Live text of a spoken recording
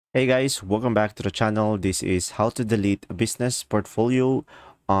Hey guys, welcome back to the channel. This is how to delete a business portfolio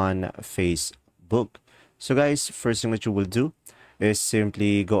on Facebook. So guys, first thing that you will do is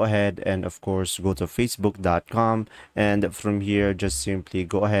simply go ahead and of course go to facebook.com, and from here just simply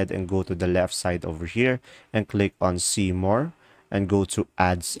go ahead and go to the left side over here and click on see more and go to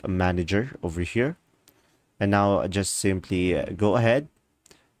ads manager over here. And now just simply go ahead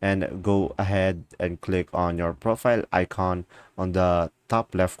and click on your profile icon on the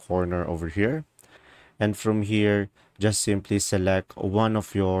top left corner over here. And from here, just simply select one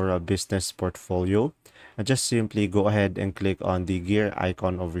of your business portfolio and just simply go ahead and click on the gear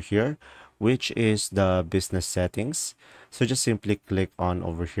icon over here, which is the business settings. So just simply click on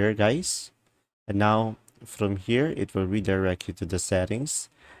over here, guys. And now from here, it will redirect you to the settings,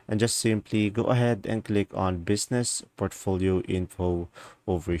 and just simply go ahead and click on business portfolio info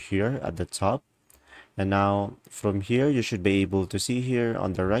over here at the top. And now from here, you should be able to see here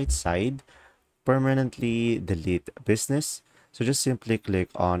on the right side, permanently delete business. So just simply click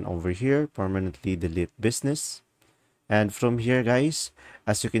on over here, permanently delete business. And from here, guys,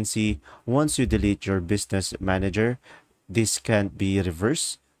 as you can see, once you delete your business manager, this can't be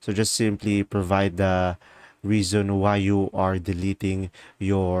reversed. So just simply provide the reason why you are deleting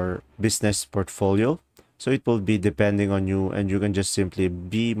your business portfolio. So it will be depending on you, and you can just simply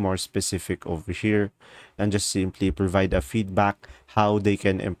be more specific over here and just simply provide a feedback how they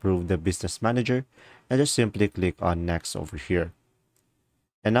can improve the business manager, and just simply click on next over here.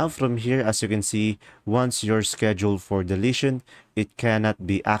 And now from here, as you can see, once you're scheduled for deletion, it cannot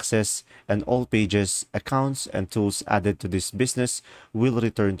be accessed, and all pages, accounts, and tools added to this business will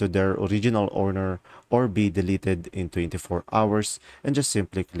return to their original owner or be deleted in 24 hours, and just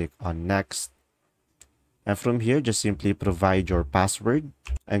simply click on next. And from here, just simply provide your password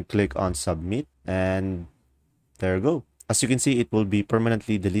and click on submit, and there you go. As you can see, it will be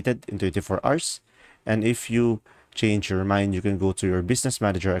permanently deleted in 24 hours. And if you change your mind, you can go to your business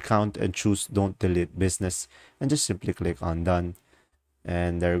manager account and choose don't delete business and just simply click on done.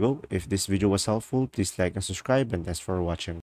 And there you go. If this video was helpful, please like and subscribe, and thanks for watching.